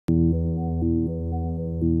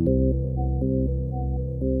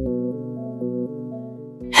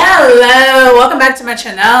welcome back to my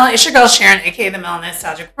channel. It's your girl Sharon, aka the Melanin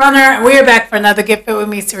Nostalgic Runner, and we are back for another Get Fit With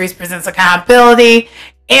Me series presents accountability.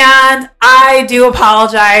 And I do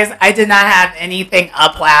apologize, I did not have anything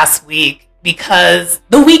up last week because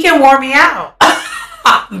the weekend wore me out.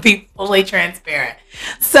 Be fully transparent.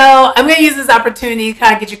 So I'm going to use this opportunity to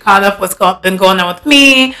kind of get you caught up what's been going on with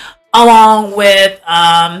me, along with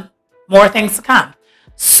more things to come.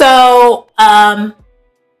 So,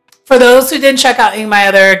 for those who didn't check out any of my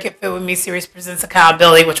other Get Fit With Me series presents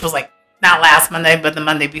accountability, which was like not last Monday, but the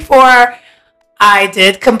Monday before, I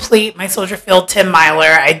did complete my Soldier Field 10 miler.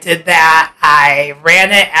 I did that. I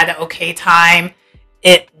ran it at an okay time.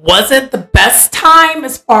 It wasn't the best time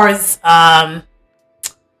as far as, I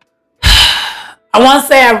want to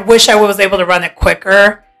say I wish I was able to run it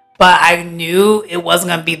quicker, but I knew it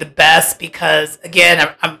wasn't going to be the best because,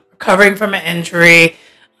 again, I'm recovering from an injury.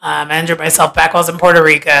 I injured myself back when I was in Puerto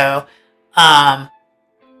Rico. So I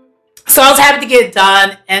was happy to get it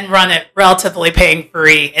done and run it relatively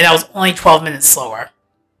pain-free. And I was only 12 minutes slower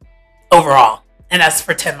overall. And that's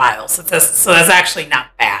for 10 miles. So that's actually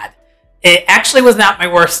not bad. It actually was not my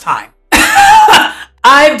worst time.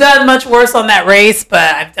 I've done much worse on that race,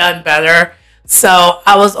 but I've done better. So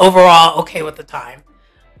I was overall okay with the time.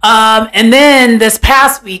 And then this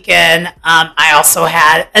past weekend, I also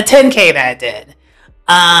had a 10K that I did.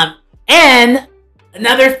 And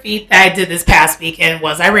another feat that I did this past weekend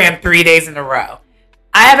was I ran 3 days in a row.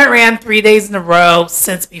 I haven't ran 3 days in a row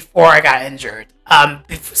since before I got injured.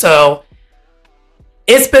 So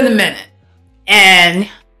it's been a minute and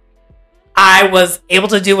I was able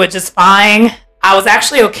to do it just fine. I was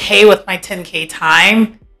actually okay with my 10K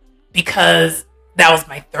time because that was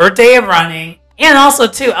my third day of running. And also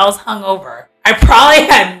too, I was hungover. I probably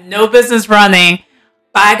had no business running,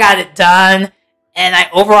 but I got it done. And I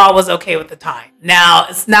overall was okay with the time. Now,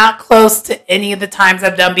 it's not close to any of the times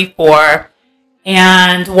I've done before.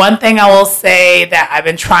 And one thing I will say that I've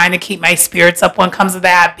been trying to keep my spirits up when it comes to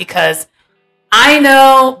that, because I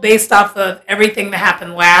know based off of everything that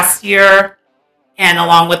happened last year and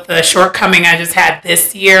along with the shortcoming I just had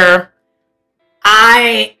this year,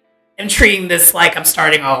 I am treating this like I'm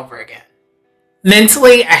starting all over again.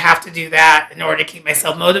 Mentally, I have to do that in order to keep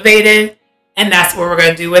myself motivated. And that's what we're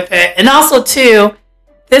going to do with it. And also, too,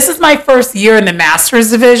 this is my first year in the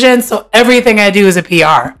Masters division, so everything I do is a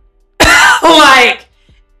PR.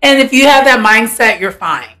 And if you have that mindset, you're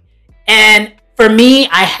fine. And for me,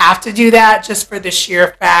 I have to do that just for the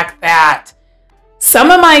sheer fact that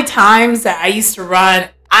some of my times that I used to run,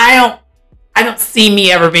 I don't see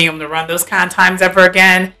me ever being able to run those kind of times ever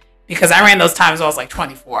again, because I ran those times when I was like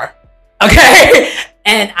 24. Okay?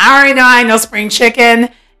 And I already know I know spring chicken.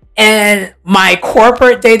 And my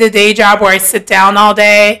corporate day-to-day job where I sit down all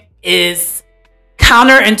day is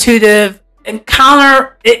counterintuitive and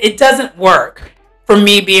it doesn't work for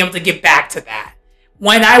me being able to get back to that.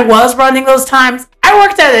 When I was running those times, I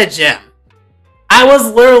worked at a gym. I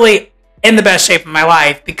was literally in the best shape of my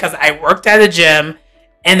life because I worked at a gym.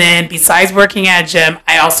 And then besides working at a gym,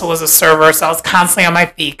 I also was a server. So I was constantly on my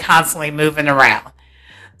feet, constantly moving around.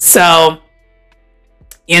 So,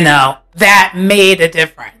 that made a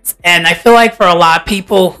difference. And I feel like for a lot of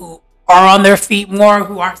people who are on their feet more,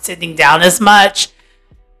 who aren't sitting down as much,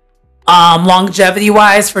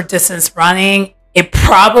 longevity-wise for distance running, it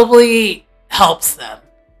probably helps them.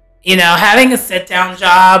 Having a sit-down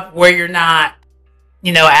job where you're not,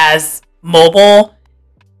 as mobile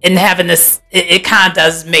and having this, it kind of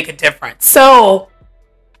does make a difference. So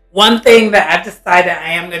one thing that I've decided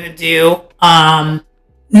I am going to do,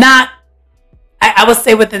 I would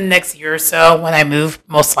say within the next year or so when I move,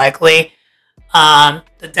 most likely. The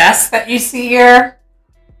desk that you see here,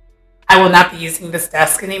 I will not be using this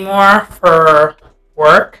desk anymore for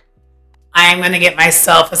work. I am going to get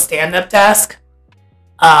myself a stand-up desk.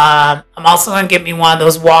 I'm also going to get me one of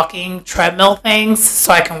those walking treadmill things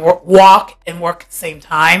so I can walk and work at the same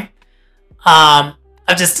time. I've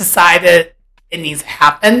just decided it needs to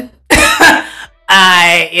happen.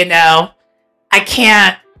 I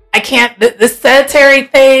can't, the sedentary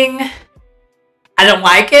thing, I don't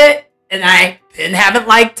like it, and I haven't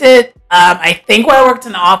liked it. I think when I worked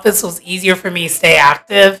in the office, it was easier for me to stay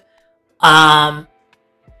active. And,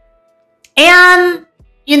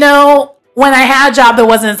 when I had a job that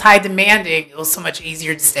wasn't as high demanding, it was so much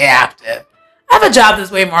easier to stay active. I have a job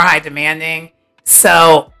that's way more high demanding,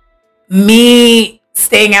 so me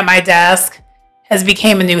staying at my desk has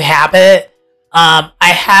become a new habit. I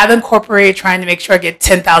have incorporated trying to make sure I get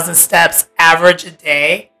 10,000 steps average a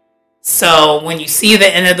day. So when you see the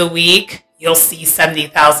end of the week, you'll see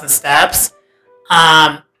 70,000 steps.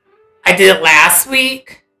 I did it last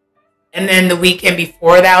week. And then the weekend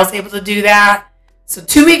before that, I was able to do that. So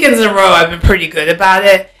 2 weekends in a row, I've been pretty good about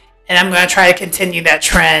it. And I'm going to try to continue that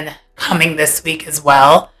trend coming this week as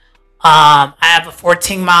well. I have a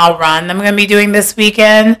 14-mile run I'm going to be doing this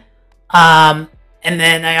weekend. And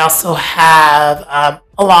then I also have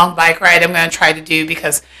a long bike ride I'm going to try to do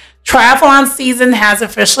because triathlon season has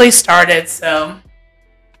officially started. So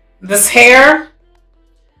this hair,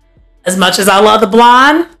 as much as I love the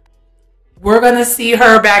blonde, we're going to see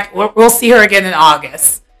her back. We'll see her again in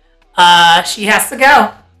August. She has to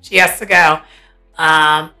go. She has to go.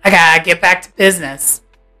 I got to get back to business.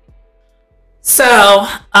 So,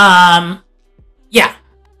 yeah.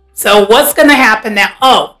 So what's going to happen now?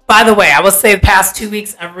 Oh, by the way, I will say the past 2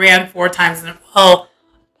 weeks, I've ran 4 times in a row.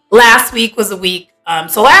 Last week was a week.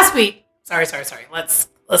 So last week, sorry. Let's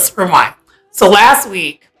rewind. So last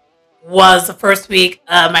week was the first week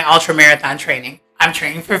of my ultra marathon training. I'm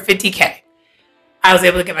training for 50K. I was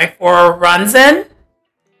able to get my 4 runs in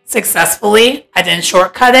successfully. I didn't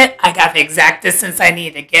shortcut it. I got the exact distance I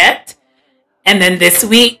needed to get. And then this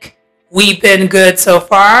week, we've been good so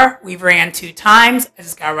far. We've ran 2 times. I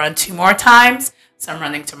just got to run 2 more times. So I'm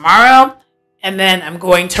running tomorrow. And then I'm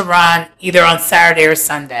going to run either on Saturday or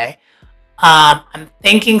Sunday. I'm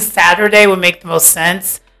thinking Saturday would make the most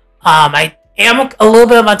sense. I am a little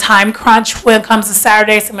bit of a time crunch when it comes to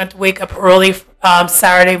Saturday. So I'm going to have to wake up early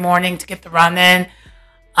Saturday morning to get the run in.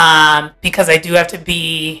 Because I do have to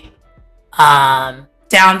be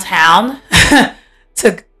downtown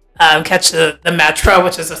to catch the Metro,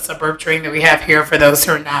 which is a suburb train that we have here for those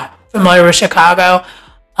who are not familiar with Chicago,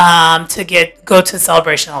 to go to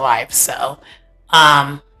Celebration of Life. So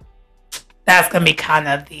that's going to be kind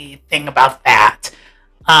of the thing about that.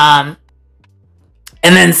 And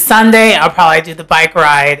then Sunday, I'll probably do the bike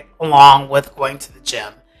ride along with going to the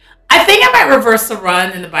gym. I think I might reverse the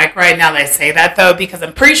run and the bike ride now that I say that, though, because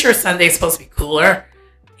I'm pretty sure Sunday's supposed to be cooler.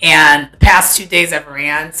 And the past 2 days I've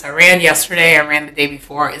ran. So I ran yesterday. I ran the day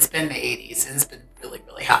before. It's been the 80s. And it's been really,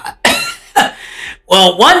 really hot.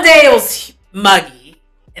 Well, one day it was muggy.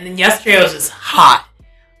 And then yesterday it was just hot.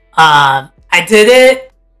 I did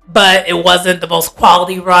it, but it wasn't the most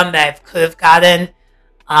quality run that I could have gotten.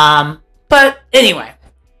 But anyway,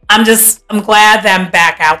 I'm glad that I'm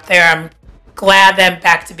back out there. I'm glad that I'm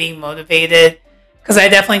back to being motivated because I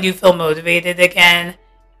definitely do feel motivated again.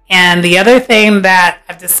 And the other thing that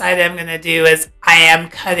I've decided I'm going to do is I am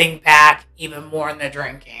cutting back even more in the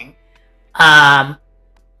drinking. Because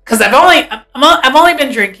I've only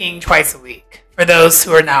been drinking twice a week for those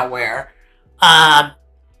who are not aware,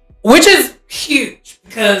 which is huge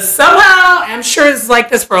because somehow I'm sure it's like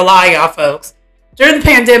this for a lot of y'all folks. During the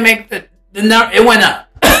pandemic, it went up.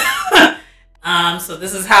 So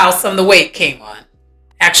this is how some of the weight came on.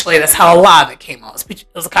 Actually, that's how a lot of it came on. It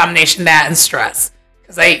was a combination of that and stress.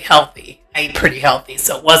 Because I eat healthy. I eat pretty healthy,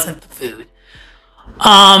 so it wasn't the food.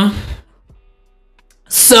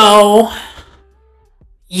 So,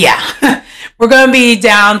 yeah. We're going to be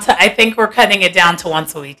down to, I think we're cutting it down to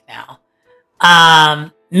once a week now.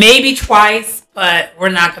 Maybe twice, but we're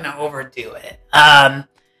not going to overdo it.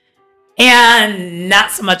 And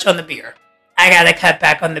not so much on the beer. I got to cut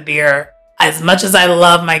back on the beer. As much as I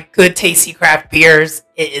love my good, tasty craft beers,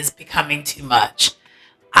 it is becoming too much.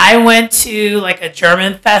 I went to like a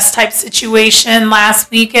German fest type situation last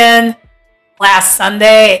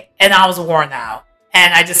Sunday, and I was worn out.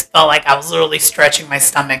 And I just felt like I was literally stretching my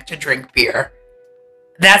stomach to drink beer.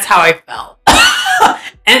 That's how I felt.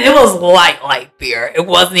 And it was light beer. It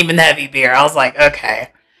wasn't even heavy beer. I was like,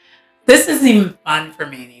 okay, this isn't even fun for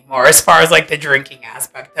me anymore as far as like the drinking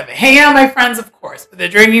aspect of it. Hanging out with my friends, of course, but the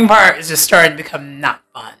drinking part is just starting to become not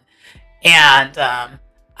fun. And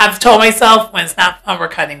I've told myself when it's not fun, we're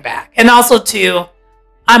cutting back. And also, too,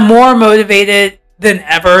 I'm more motivated than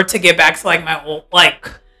ever to get back to like my old,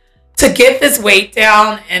 to get this weight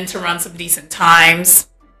down and to run some decent times.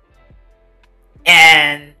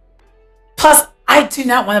 And plus, I do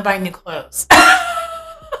not want to buy new clothes.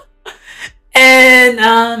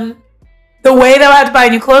 And the way that I have to buy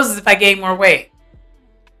new clothes is if I gain more weight.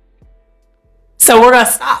 So we're going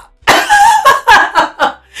to stop.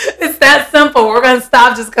 It's that simple. We're going to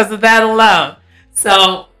stop just because of that alone.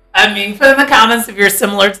 So, I mean, put in the comments if you're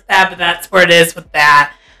similar to that, but that's where it is with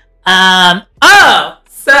that.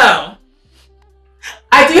 So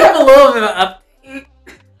I do have a little bit of an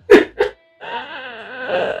update.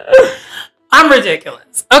 I'm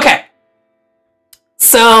ridiculous. Okay.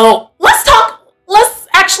 So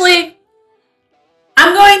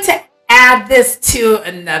I'm going to add this to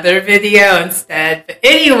another video instead. But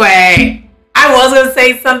anyway, I was going to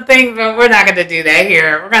say something, but we're not going to do that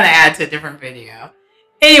here. We're going to add to a different video.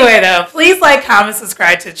 Anyway, though, please like, comment,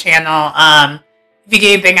 subscribe to the channel. If you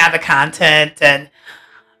get anything out of the content, and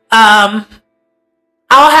I'll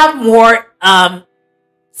have more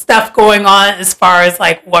stuff going on as far as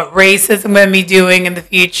like what races I'm going to be doing in the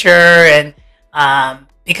future, and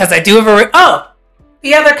because I do have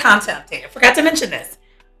the other content update. I forgot to mention this.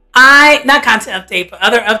 Not content update, but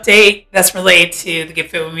other update that's related to the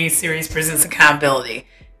Get Fit With Me series presents accountability.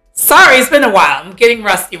 Sorry, it's been a while. I'm getting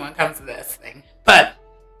rusty when it comes to this thing, but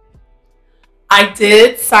I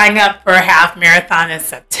did sign up for a half marathon in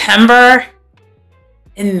September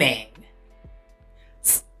in Maine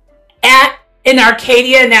in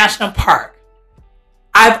Arcadia National Park.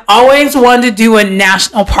 I've always wanted to do a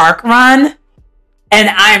national park run, and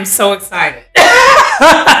I am so excited.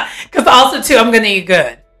 Because also, too, I'm going to eat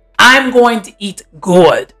good. I'm going to eat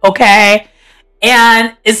good, okay?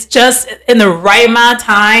 And it's just in the right amount of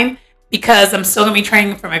time because I'm still going to be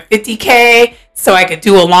training for my 50K, so I could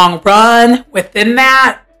do a long run within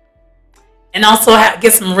that. And also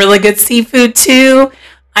get some really good seafood, too.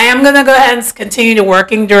 I am going to go ahead and continue to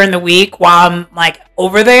working during the week while I'm, like,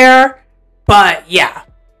 over there. But, yeah.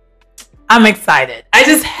 I'm excited. I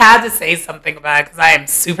just had to say something about it because I am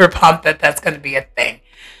super pumped that that's going to be a thing.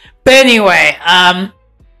 But anyway,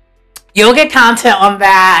 you'll get content on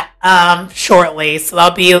that shortly. So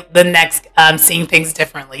that'll be the next Seeing Things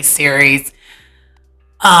Differently series.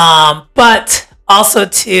 But also,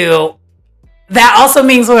 too, that also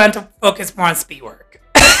means we're going to focus more on speed work.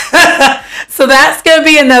 So that's going to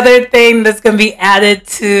be another thing that's going to be added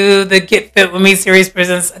to the Get Fit With Me series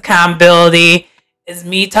presents accountability. Is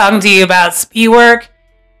me talking to you about speed work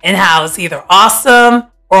and how it's either awesome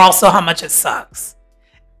or also how much it sucks.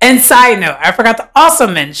 And side note, I forgot to also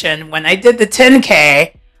mention when I did the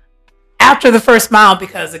 10K after the first mile,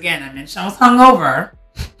 because again, I mentioned I was hungover,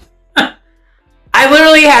 I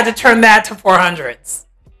literally had to turn that to 400s.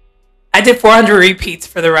 I did 400 repeats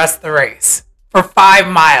for the rest of the race for 5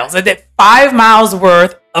 miles. I did 5 miles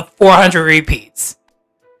worth of 400 repeats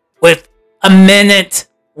with a minute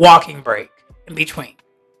walking break in between.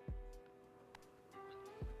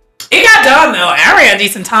 It got done though. I ran a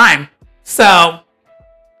decent time. So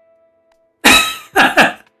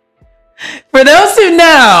for those who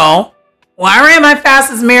know, when I ran my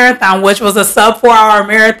fastest marathon, which was a sub 4-hour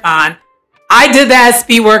marathon, I did that as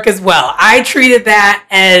speed work as well. I treated that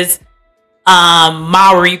as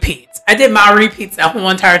mile repeats. I did mile repeats that whole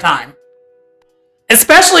entire time.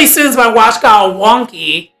 Especially as soon as my watch got all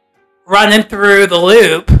wonky running through the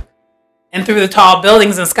loop and through the tall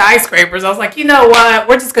buildings and skyscrapers, I was like, you know what?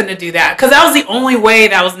 We're just going to do that. Because that was the only way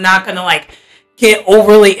that I was not going to like get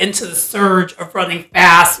overly into the surge of running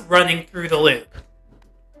fast, running through the loop.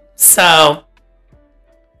 So,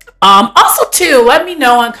 also too, let me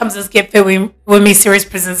know when it comes to this Get Fit With Me series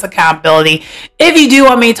presents accountability. If you do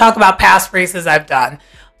want me to talk about past races I've done.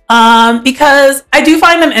 Because I do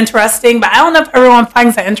find them interesting, but I don't know if everyone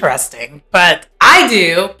finds that interesting. But I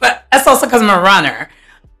do, but that's also because I'm a runner.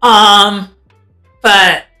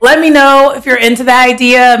 But let me know if you're into the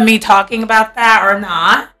idea of me talking about that or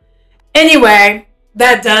not. Anyway,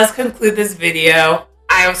 that does conclude this video.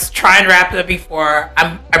 I was trying to wrap it up before.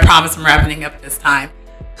 I promise I'm wrapping it up this time.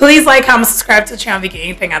 Please like, comment, subscribe to the channel if you get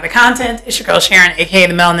anything out of the content. It's your girl Sharon, aka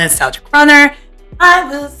the Melanin Nostalgic Runner. I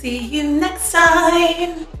will see you next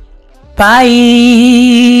time. Bye.